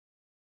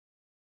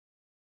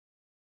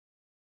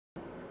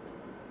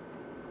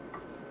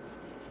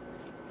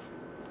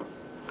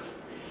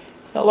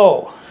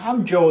Hello,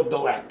 I'm Joe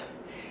Dillette.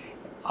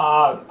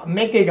 I'm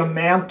making a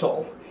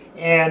mantle,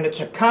 and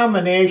it's a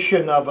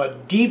combination of a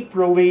deep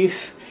relief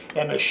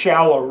and a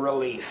shallow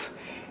relief.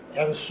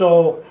 And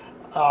so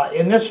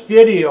in this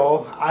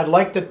video, I'd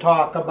like to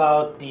talk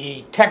about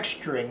the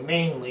texturing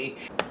mainly.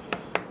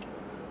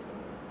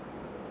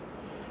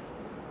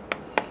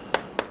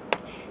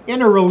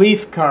 In a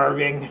relief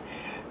carving,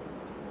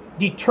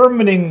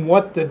 determining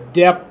what the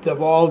depth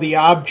of all the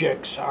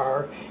objects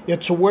are,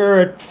 it's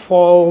where it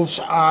falls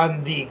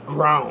on the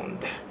ground.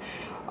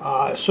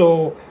 What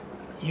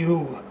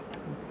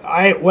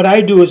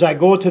I do is I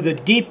go to the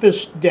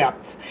deepest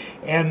depth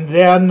and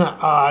then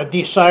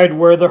decide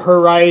where the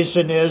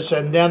horizon is,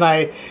 and then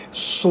I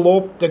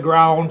slope the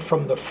ground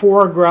from the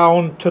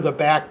foreground to the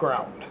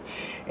background.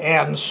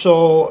 And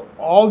so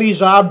all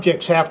these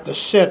objects have to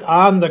sit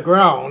on the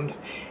ground,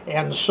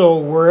 and so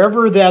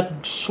wherever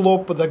that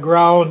slope of the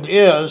ground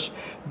is,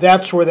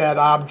 that's where that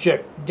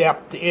object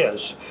depth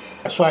is.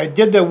 So I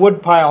did the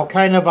wood pile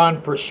kind of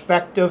on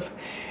perspective,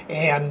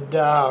 and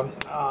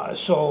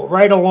so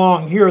right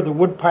along here the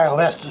wood pile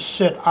has to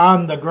sit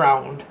on the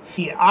ground.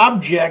 The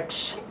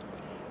objects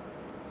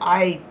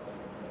I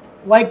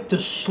like to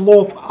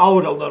slope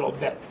out a little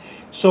bit.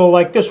 So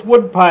like this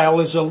wood pile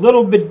is a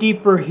little bit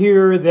deeper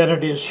here than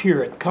it is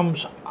here. It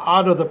comes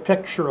out of the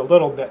picture a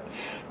little bit.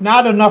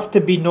 Not enough to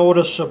be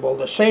noticeable.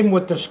 The same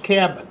with this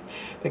cabin.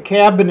 The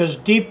cabin is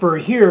deeper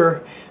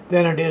here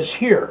than it is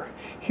here.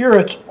 Here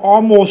it's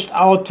almost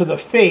out to the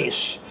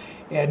face,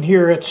 and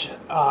here it's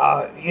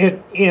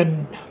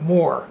in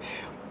more.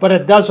 But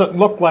it doesn't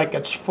look like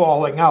it's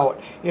falling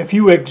out. If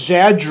you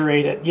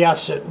exaggerate it,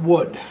 yes, it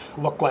would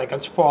look like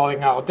it's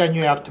falling out. Then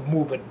you have to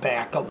move it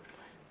back a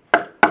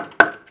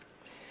little.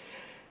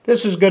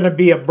 This is going to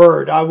be a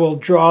bird. I will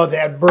draw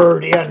that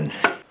bird in.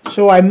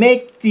 So I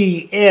make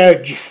the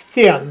edge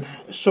thin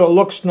so it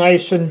looks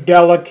nice and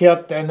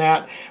delicate and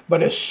that,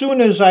 but as soon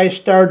as I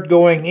start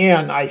going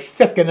in, I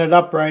thicken it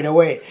up right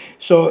away.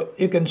 So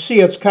you can see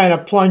it's kind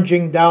of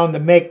plunging down to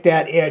make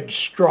that edge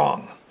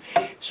strong.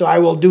 So I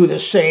will do the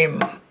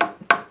same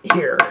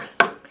here.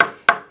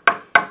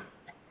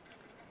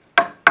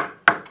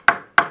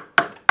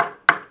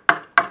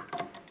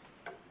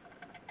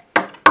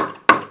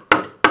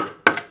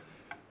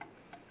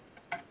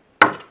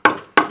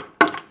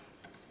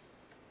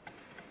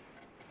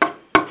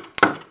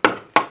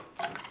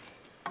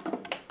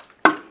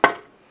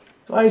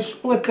 I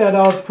split that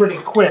out pretty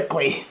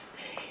quickly,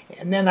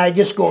 and then I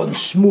just go and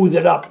smooth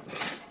it up.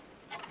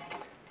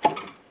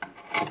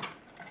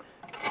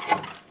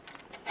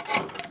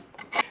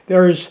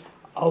 There's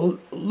a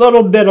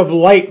little bit of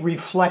light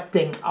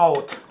reflecting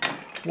out.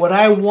 What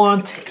I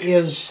want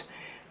is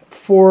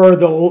for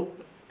the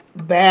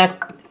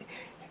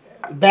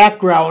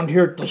background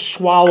here to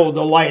swallow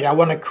the light. I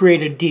want to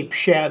create a deep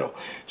shadow.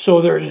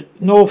 So there's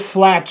no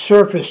flat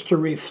surface to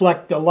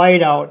reflect the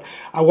light out.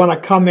 I want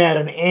to come at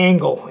an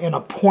angle in a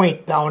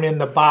point down in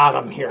the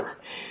bottom here.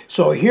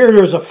 So here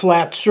there's a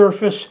flat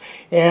surface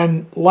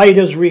and light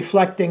is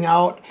reflecting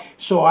out.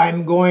 So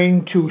I'm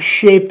going to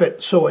shape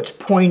it so it's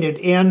pointed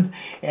in,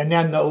 and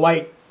then the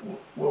light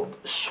will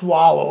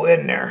swallow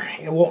in there.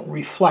 It won't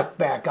reflect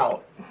back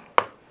out.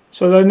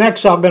 So the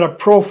next I'm going to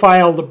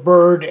profile the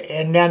bird,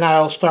 and then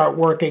I'll start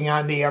working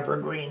on the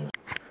evergreen.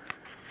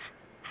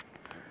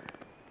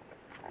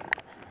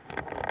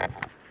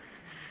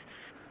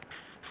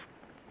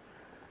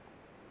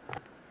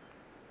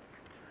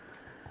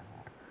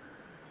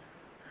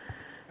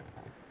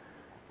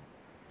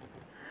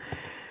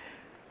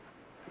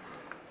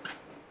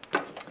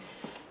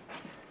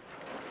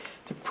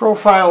 To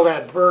profile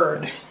that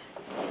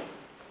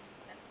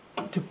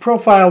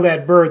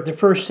bird, the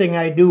first thing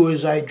I do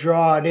is I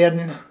draw it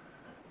in.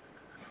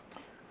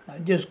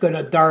 I'm just going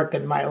to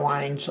darken my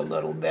lines a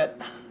little bit.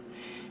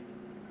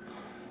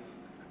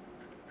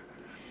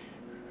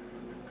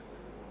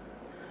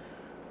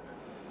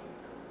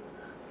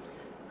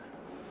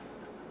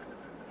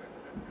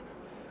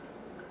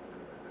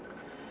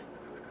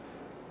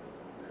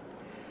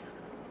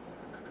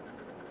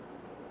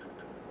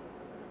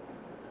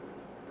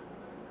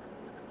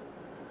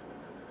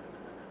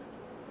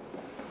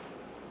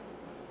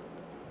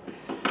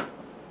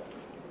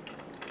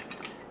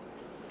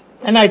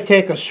 Then I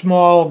take a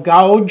small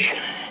gouge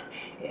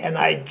and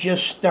I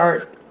just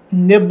start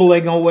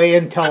nibbling away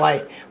until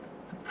I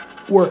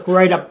work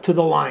right up to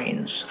the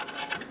lines.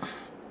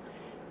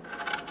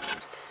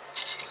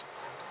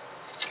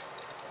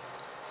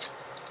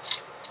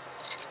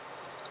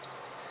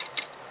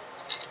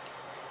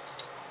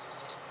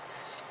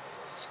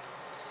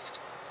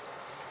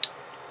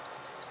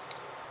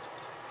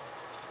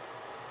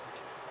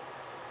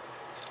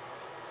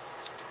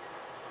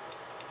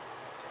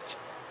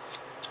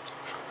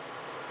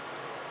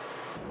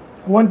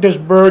 I want this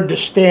bird to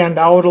stand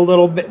out a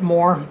little bit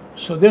more.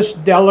 So this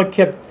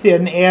delicate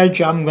thin edge,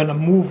 I'm going to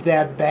move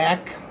that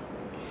back.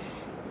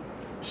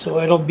 So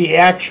it'll be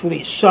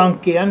actually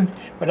sunk in,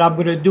 but I'm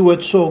going to do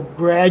it so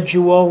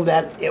gradual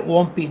that it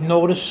won't be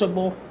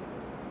noticeable.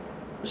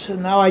 So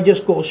now I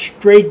just go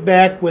straight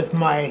back with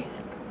my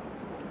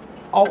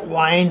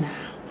outline,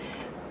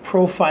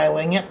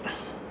 profiling it.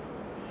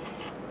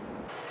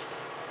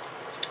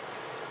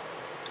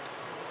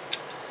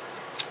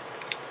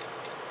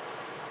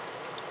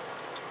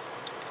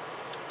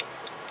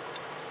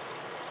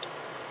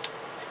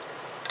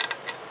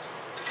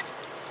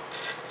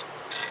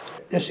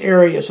 This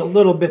area is a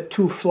little bit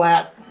too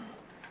flat,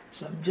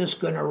 so I'm just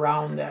going to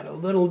round that a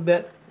little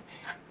bit,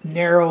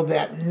 narrow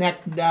that neck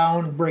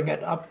down, bring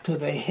it up to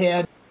the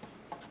head.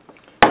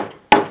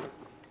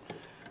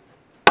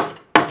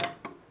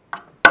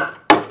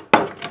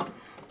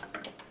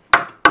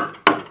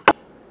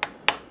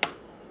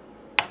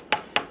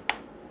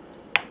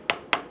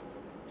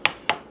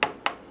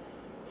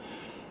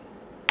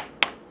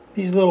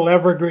 These little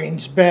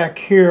evergreens back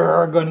here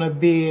are going to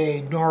be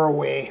a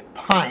Norway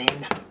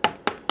pine.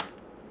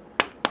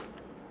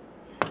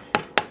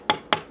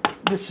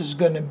 This is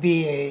going to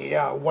be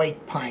a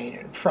white pine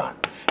in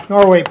front.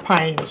 Norway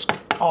pine is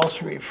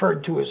also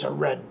referred to as a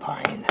red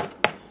pine.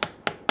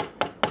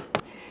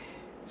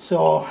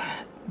 So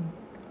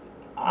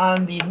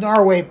on the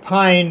Norway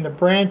pine, the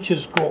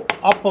branches go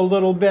up a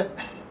little bit.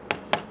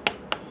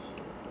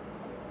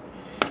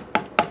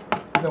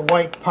 The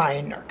white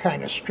pine are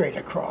kind of straight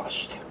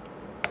across.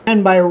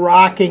 And by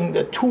rocking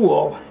the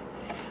tool,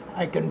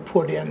 I can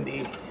put in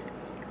the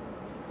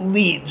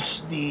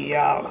leaves, the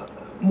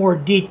more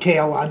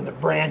detail on the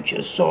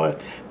branches, so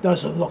it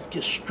doesn't look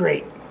just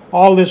straight.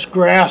 All this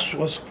grass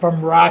was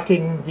from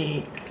rocking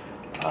the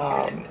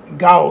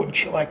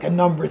gouge, like a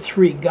number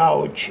 3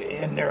 gouge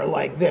in there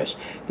like this.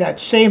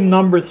 That same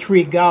number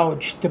 3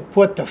 gouge to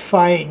put the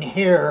fine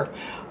hair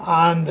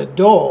on the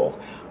dough,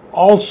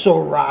 also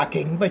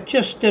rocking, but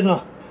just in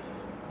a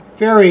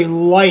very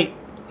light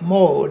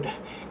mode.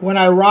 When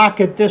I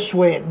rock it this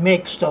way, it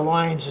makes the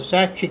lines. It's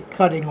actually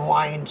cutting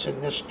lines in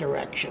this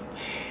direction.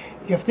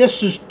 If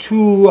this is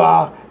too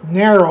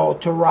narrow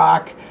to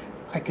rock,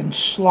 I can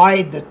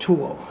slide the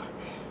tool.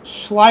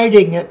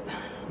 Sliding it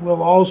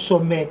will also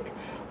make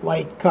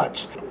light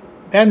cuts.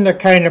 Then to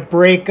kind of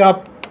break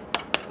up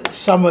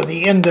some of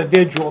the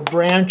individual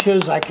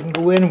branches, I can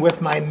go in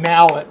with my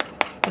mallet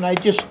and I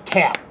just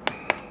tap.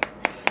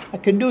 I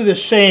can do the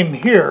same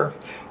here.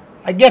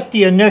 I get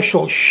the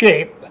initial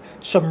shape,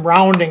 some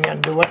rounding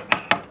into it.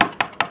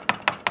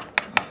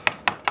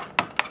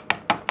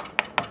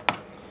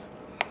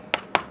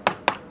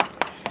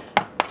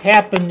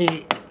 Tap in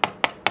the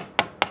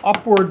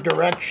upward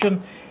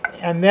direction,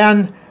 and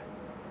then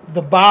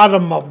the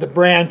bottom of the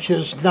branch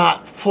is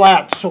not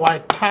flat, so I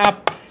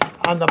tap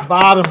on the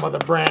bottom of the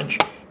branch.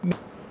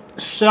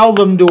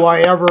 Seldom do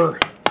I ever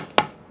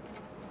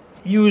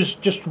use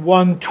just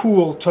one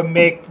tool to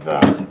make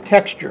the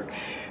texture.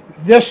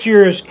 This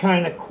here is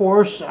kind of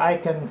coarse. I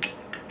can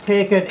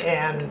take it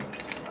and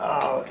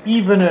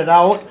even it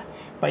out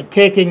by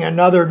taking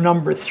another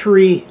number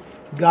 3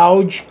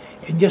 gouge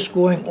and just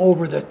going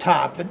over the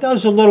top. It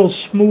does a little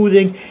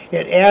smoothing.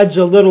 It adds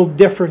a little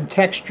different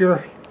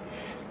texture.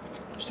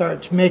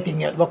 Starts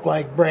making it look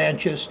like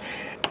branches.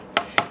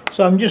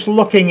 So I'm just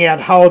looking at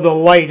how the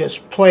light is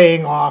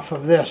playing off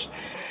of this.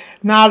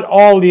 Not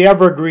all the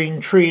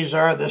evergreen trees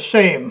are the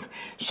same.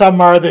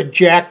 Some are the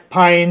jack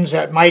pines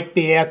that might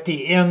be at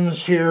the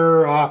ends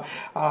here.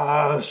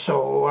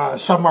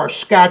 Some are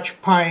Scotch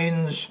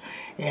pines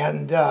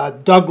and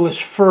Douglas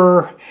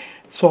fir.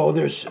 So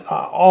there's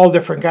all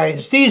different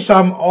kinds. These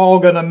I'm all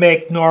going to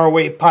make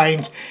Norway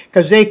pines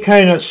because they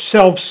kind of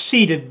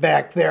self-seated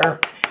back there.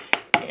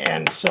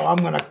 And so I'm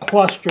going to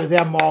cluster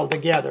them all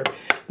together.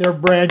 Their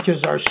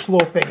branches are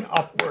sloping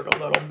upward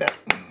a little bit.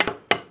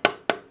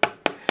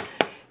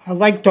 I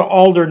like to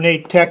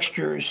alternate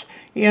textures.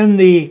 In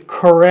the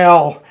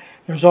corral,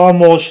 there's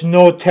almost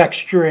no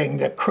texturing.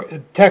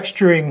 The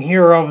texturing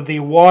here of the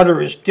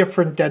water is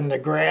different than the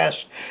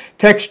grass.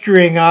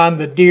 Texturing on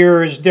the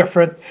deer is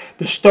different.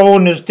 The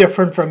stone is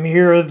different from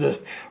here. The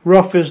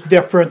roof is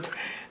different.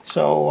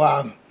 So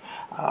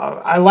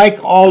I like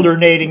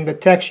alternating the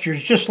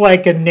textures, just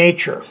like in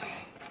nature.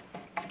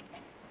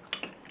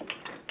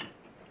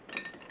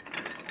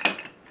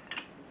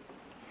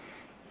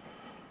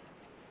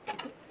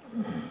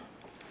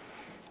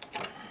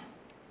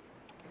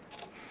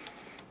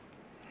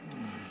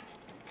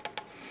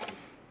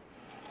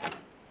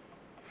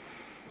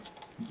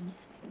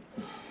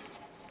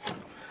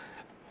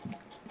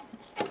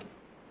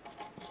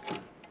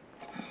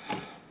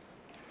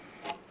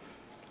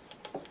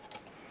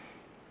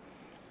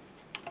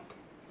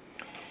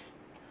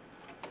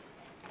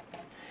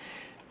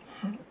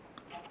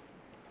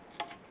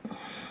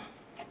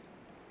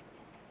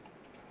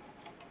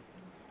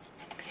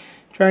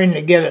 Trying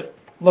to get it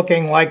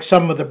looking like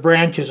some of the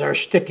branches are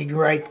sticking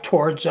right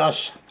towards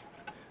us.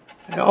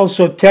 I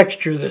also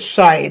texture the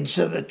sides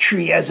of the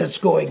tree as it's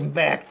going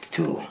back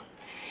to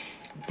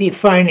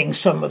defining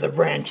some of the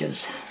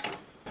branches.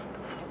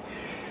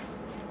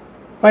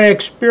 By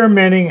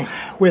experimenting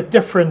with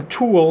different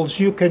tools,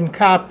 you can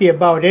copy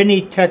about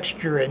any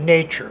texture in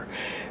nature.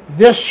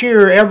 This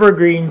here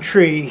evergreen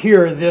tree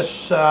here,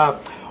 this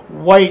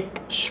white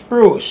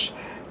spruce,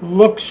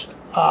 looks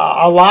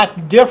a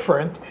lot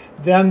different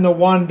than the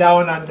one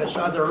down on this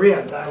other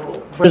end.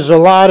 There's a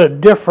lot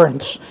of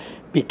difference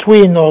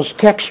between those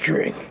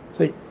texturing.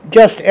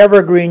 Just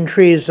evergreen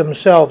trees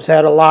themselves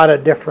had a lot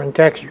of different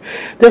texture.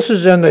 This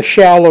is in the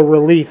shallow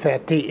relief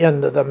at the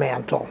end of the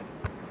mantle.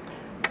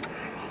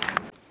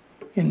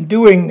 In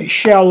doing the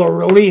shallow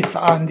relief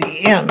on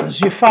the ends,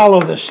 you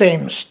follow the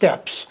same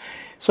steps.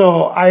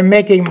 So I'm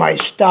making my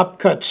stop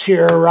cuts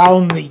here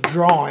around the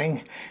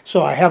drawing.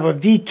 So I have a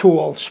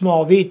V-tool,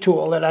 small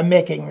V-tool that I'm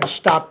making the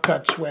stop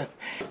cuts with.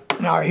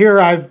 Now here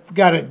I've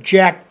got a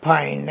jack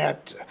pine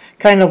that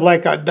kind of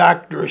like a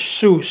Dr.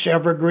 Seuss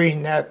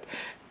evergreen that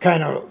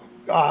kind of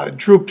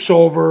droops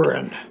over,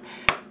 and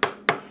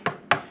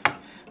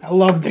I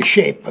love the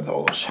shape of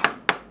those.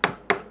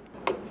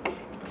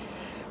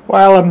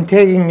 While I'm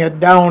taking it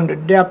down to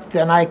depth,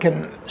 then I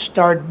can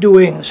start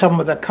doing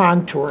some of the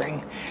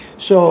contouring.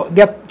 So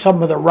get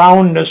some of the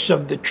roundness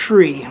of the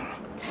tree.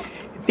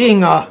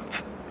 Being a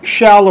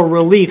shallow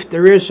relief,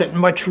 there isn't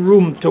much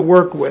room to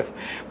work with,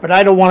 but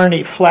I don't want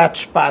any flat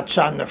spots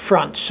on the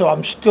front, so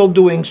I'm still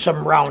doing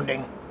some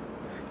rounding.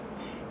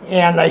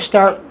 And I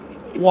start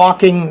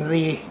walking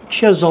the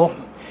chisel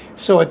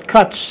so it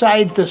cuts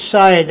side to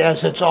side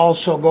as it's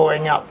also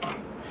going up.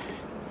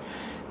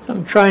 So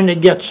I'm trying to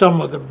get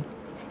some of the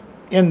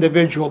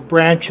individual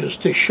branches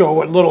to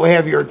show a little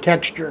heavier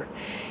texture.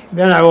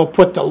 Then I will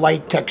put the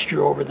light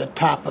texture over the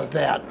top of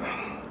that.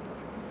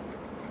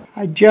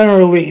 I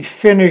generally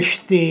finish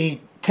the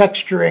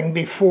texturing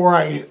before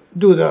I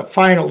do the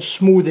final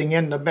smoothing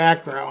in the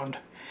background,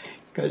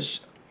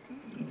 because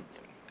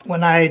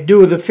when I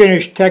do the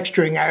finished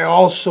texturing, I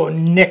also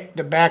nick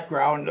the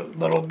background a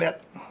little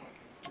bit.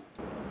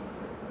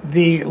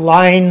 The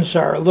lines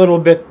are a little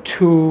bit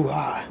too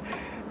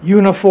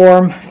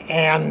uniform,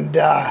 and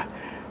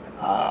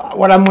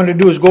what I'm going to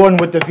do is go in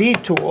with the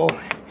V-tool,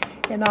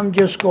 and I'm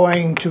just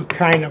going to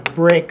kind of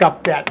break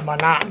up that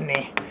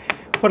monotony.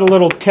 Put a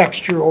little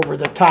texture over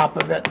the top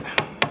of it.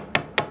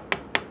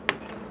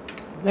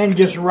 Then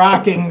just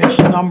rocking this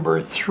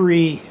number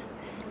 3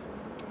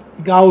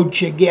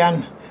 gouge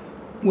again.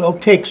 We'll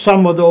take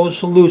some of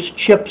those loose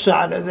chips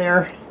out of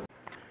there.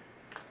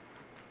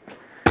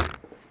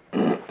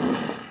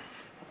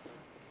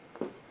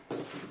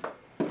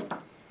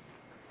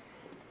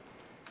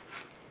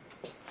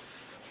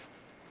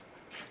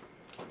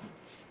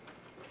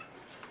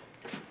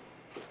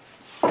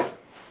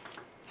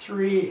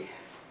 Three.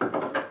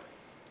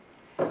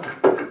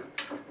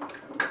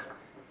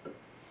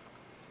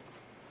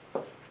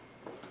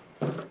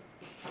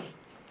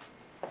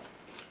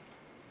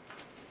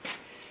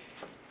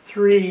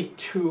 Three,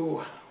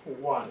 two,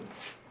 one.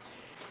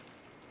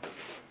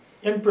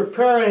 In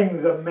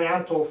preparing the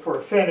mantle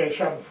for finish,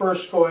 I'm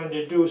first going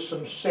to do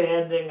some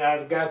sanding.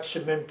 I've got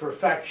some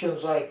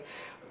imperfections, like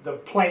the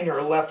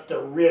planer left a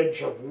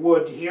ridge of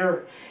wood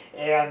here,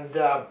 and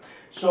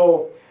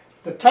so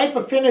the type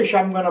of finish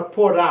I'm going to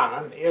put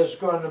on is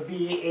going to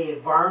be a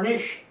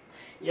varnish.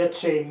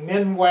 It's a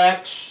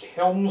Minwax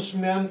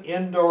Helmsman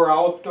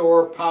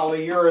indoor-outdoor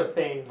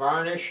polyurethane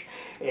varnish,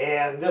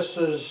 and this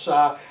is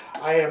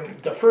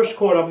the first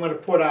coat I'm going to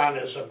put on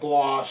is a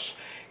gloss,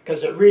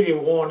 because it really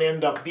won't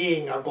end up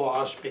being a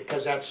gloss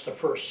because that's the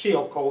first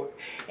seal coat,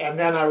 and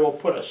then I will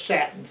put a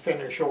satin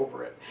finish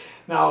over it.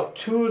 Now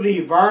to the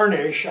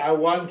varnish, I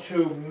want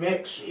to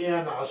mix in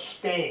a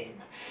stain.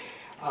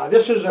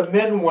 This is a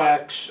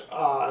Minwax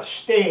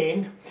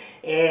stain,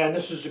 and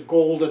this is a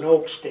golden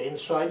oak stain,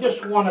 so I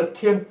just want to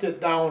tint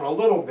it down a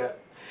little bit.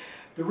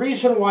 The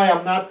reason why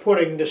I'm not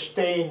putting the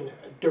stain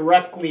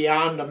directly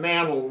on the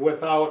mantle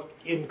without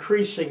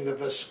increasing the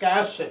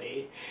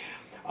viscosity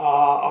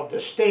of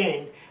the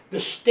stain,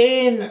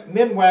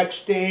 Minwax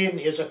stain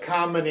is a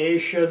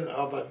combination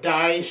of a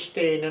dye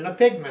stain and a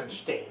pigment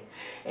stain.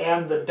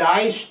 And the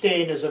dye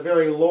stain is a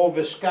very low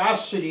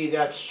viscosity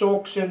that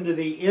soaks into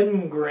the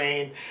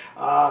ingrain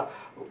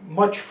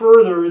much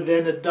further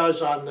than it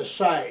does on the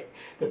side.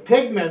 The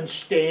pigment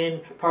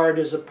stain part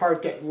is the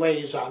part that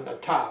lays on the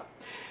top.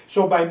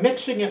 So by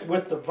mixing it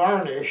with the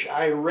varnish,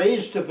 I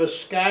raised the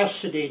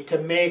viscosity to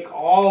make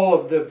all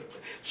of the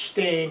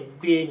stain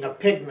being a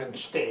pigment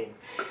stain.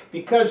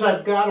 Because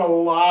I've got a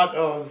lot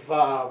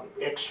of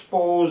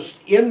exposed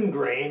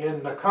ingrain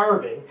in the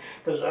carving,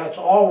 because that's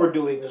all we're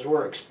doing is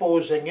we're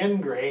exposing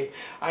ingrain,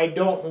 I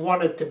don't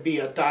want it to be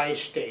a dye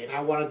stain.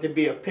 I want it to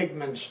be a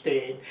pigment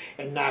stain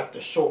and not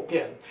to soak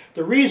in.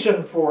 The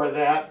reason for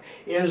that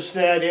is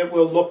that it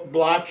will look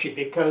blotchy,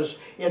 because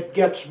it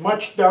gets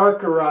much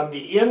darker on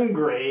the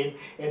ingrain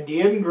and the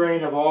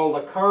ingrain of all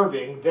the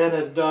carving than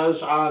it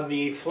does on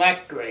the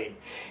flat grain.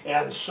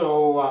 And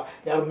so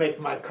that'll make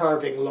my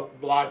carving look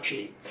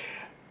blotchy.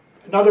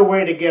 Another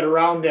way to get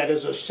around that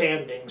is a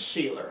sanding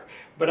sealer.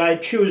 But I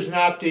choose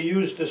not to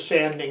use the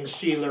sanding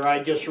sealer.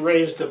 I just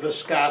raise the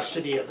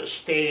viscosity of the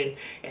stain,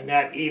 and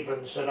that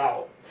evens it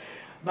out.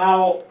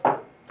 Now,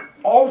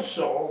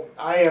 also,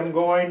 I am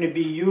going to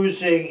be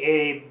using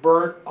a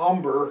burnt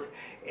umber,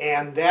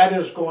 and that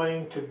is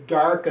going to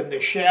darken the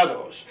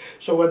shadows.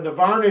 So when the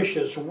varnish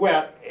is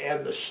wet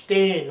and the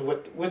stain,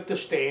 with the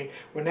stain,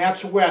 when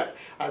that's wet,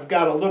 I've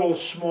got a little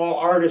small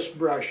artist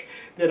brush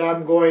that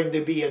I'm going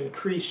to be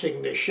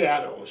increasing the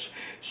shadows.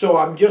 So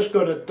I'm just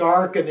going to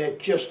darken it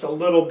just a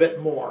little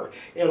bit more.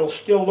 It'll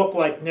still look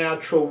like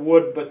natural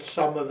wood, but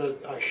some of the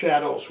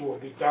shadows will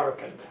be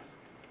darkened.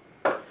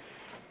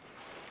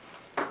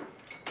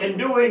 In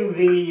doing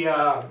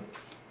the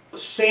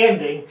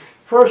sanding,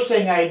 first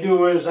thing I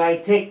do is I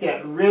take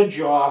that ridge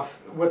off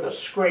with a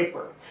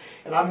scraper.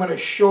 And I'm going to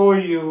show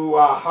you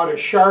how to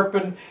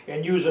sharpen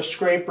and use a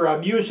scraper.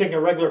 I'm using a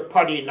regular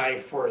putty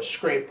knife for a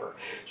scraper.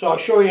 So I'll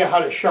show you how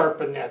to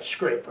sharpen that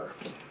scraper.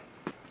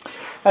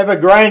 I have a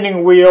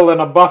grinding wheel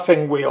and a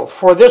buffing wheel.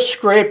 For this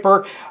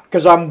scraper,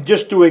 because I'm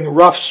just doing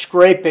rough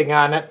scraping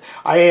on it,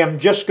 I am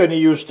just going to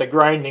use the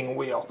grinding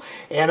wheel.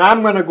 And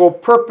I'm going to go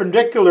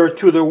perpendicular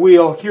to the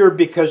wheel here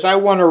because I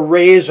want to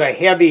raise a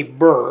heavy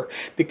burr,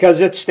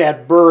 because it's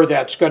that burr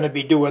that's going to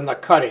be doing the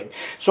cutting.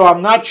 So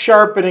I'm not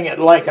sharpening it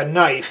like a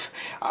knife.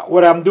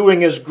 What I'm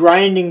doing is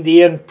grinding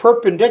the end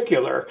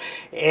perpendicular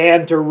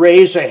and to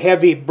raise a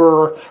heavy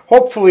burr,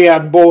 hopefully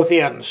on both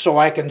ends, so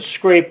I can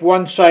scrape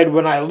one side.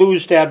 When I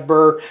lose that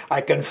burr,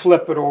 I can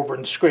flip it over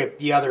and scrape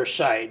the other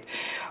side.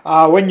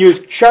 When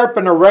you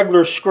sharpen a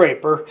regular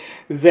scraper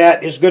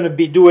that is going to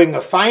be doing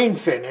a fine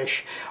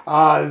finish,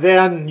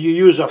 then you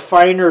use a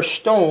finer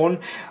stone.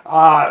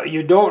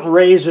 You don't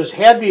raise as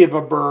heavy of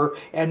a burr,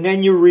 and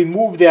then you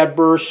remove that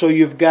burr so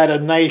you've got a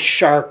nice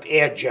sharp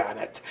edge on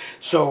it.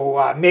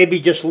 So maybe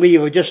just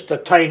leave just a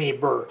tiny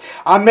burr.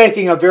 I'm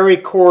making a very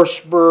coarse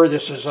burr.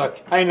 This is a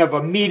kind of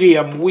a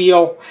medium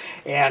wheel,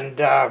 and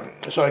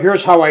so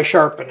here's how I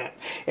sharpen it.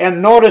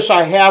 And notice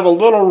I have a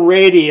little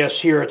radius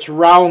here. It's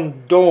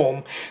round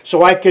dome,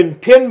 so I can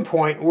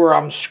pinpoint where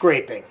I'm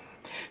scraping.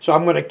 So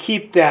I'm going to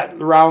keep that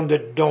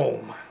rounded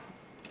dome.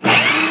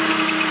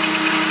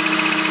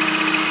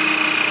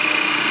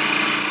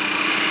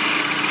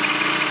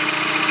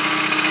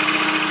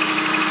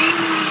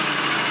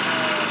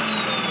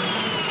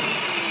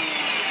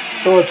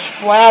 So it's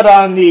flat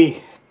on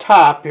the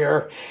top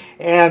here,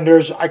 and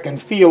I can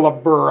feel a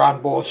burr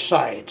on both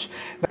sides.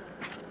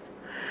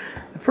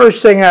 The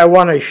first thing I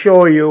want to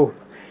show you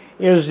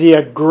is the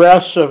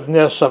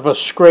aggressiveness of a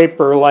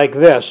scraper like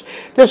this.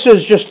 This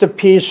is just a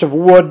piece of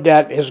wood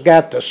that has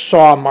got the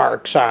saw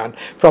marks on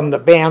from the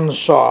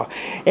bandsaw,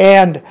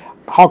 and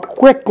how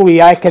quickly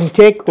I can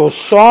take those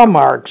saw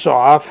marks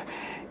off.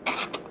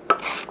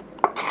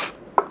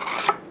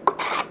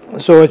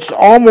 So it's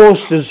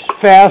almost as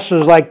fast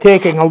as like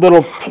taking a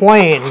little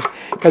plane,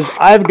 because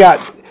I've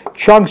got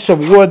chunks of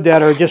wood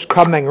that are just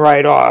coming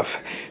right off.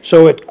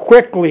 So it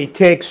quickly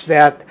takes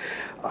that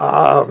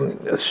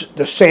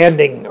the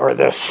sanding or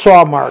the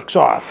saw marks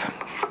off,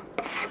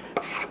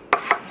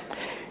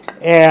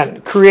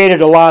 and created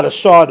a lot of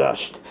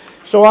sawdust.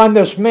 So on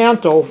this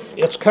mantle,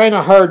 it's kind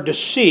of hard to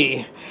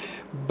see,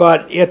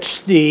 but it's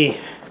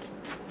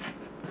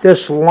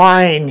this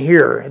line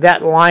here,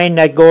 that line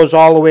that goes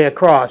all the way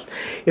across,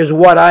 is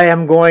what I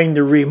am going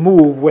to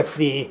remove with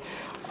the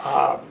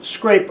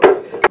scraper.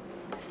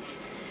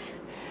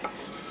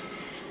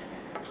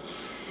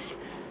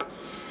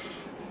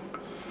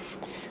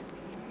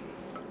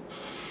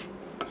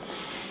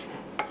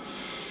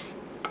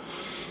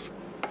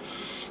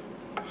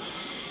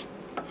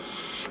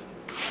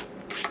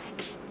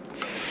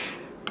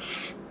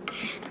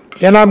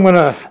 Then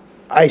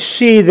I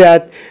see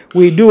that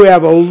we do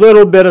have a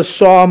little bit of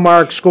saw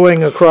marks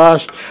going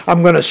across.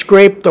 I'm going to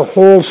scrape the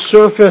whole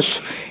surface,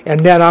 and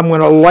then I'm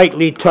going to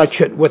lightly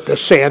touch it with the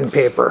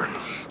sandpaper.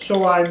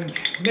 So I'm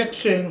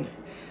mixing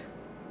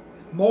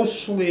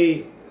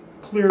mostly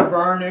clear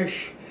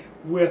varnish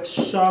with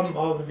some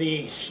of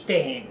the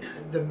stain,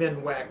 the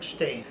Minwax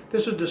stain.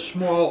 This is the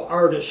small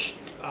artist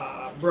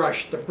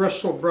brush, the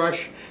bristle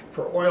brush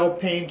for oil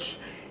paints.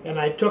 And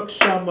I took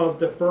some of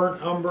the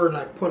burnt umber and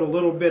I put a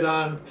little bit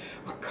on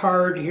a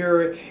card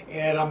here,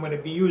 and I'm going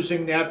to be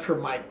using that for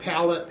my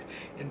palette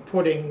and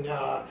putting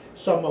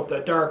some of the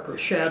darker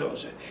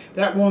shadows in.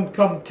 That won't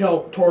come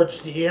till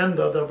towards the end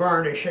of the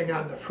varnishing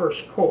on the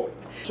first coat.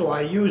 So I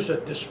use a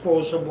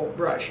disposable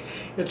brush.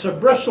 It's a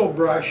bristle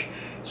brush,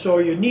 so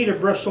you need a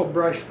bristle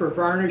brush for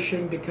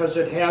varnishing because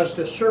it has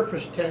the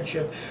surface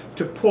tension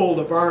to pull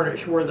the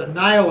varnish, where the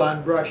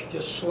nylon brush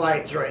just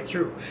slides right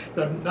through.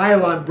 The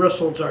nylon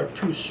bristles are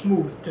too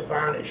smooth to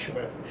varnish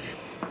with.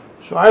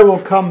 So I will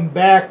come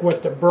back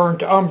with the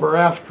burnt umber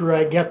after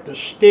I get the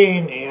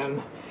stain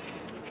in,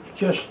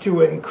 just to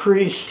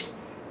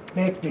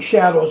make the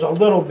shadows a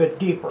little bit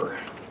deeper.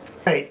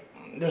 Right,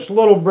 this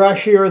little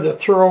brush here, the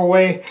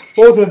throwaway,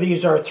 both of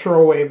these are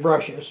throwaway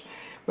brushes,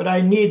 but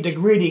I need to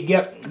really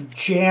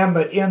jam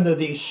it into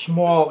these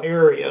small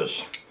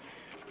areas.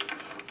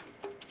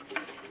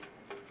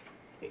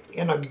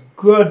 In a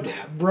good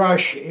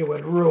brush, it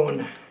would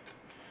ruin.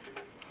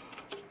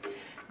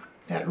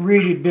 That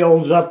really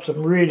builds up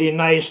some really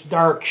nice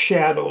dark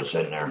shadows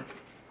in there.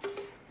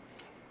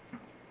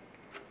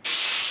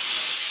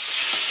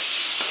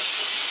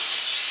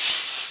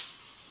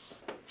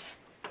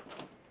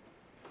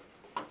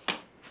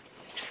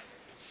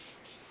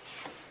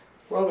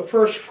 Well, the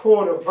first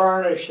coat of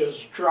varnish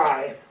is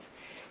dry,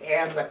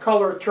 and the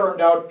color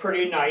turned out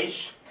pretty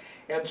nice.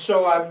 And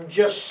so I'm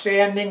just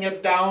sanding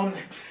it down.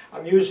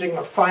 I'm using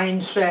a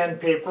fine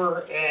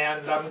sandpaper,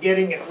 and I'm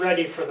getting it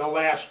ready for the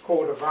last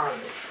coat of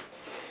varnish.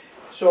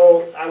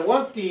 So I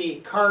want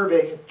the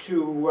carving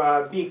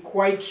to be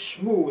quite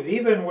smooth,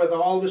 even with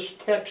all this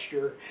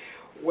texture.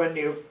 When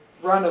you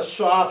run a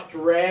soft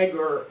rag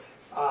or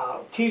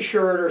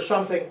t-shirt or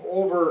something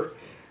over,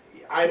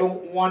 I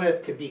don't want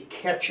it to be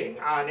catching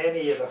on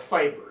any of the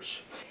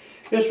fibers.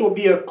 This will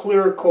be a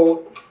clear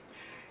coat.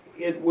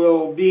 It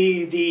will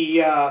be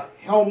the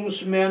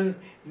Helmsman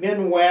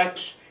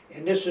Wax,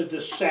 and this is the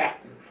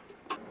satin.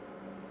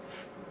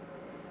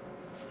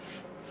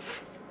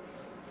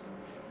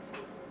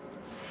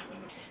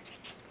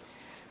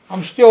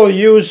 I'm still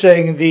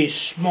using the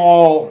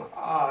small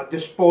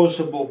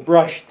disposable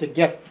brush to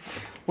get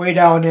way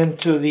down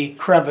into the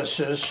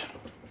crevices.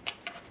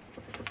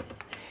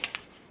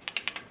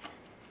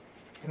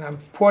 And I'm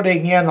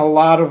putting in a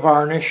lot of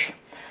varnish.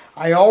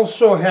 I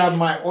also have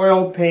my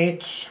oil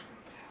paints.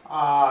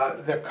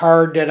 The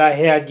card that I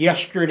had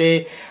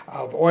yesterday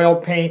of oil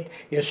paint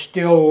is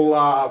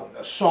still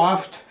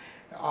soft,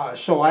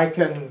 so I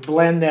can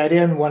blend that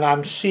in when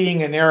I'm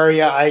seeing an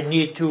area I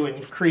need to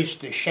increase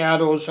the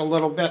shadows a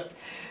little bit.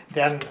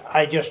 Then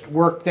I just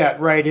work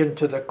that right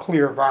into the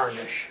clear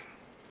varnish.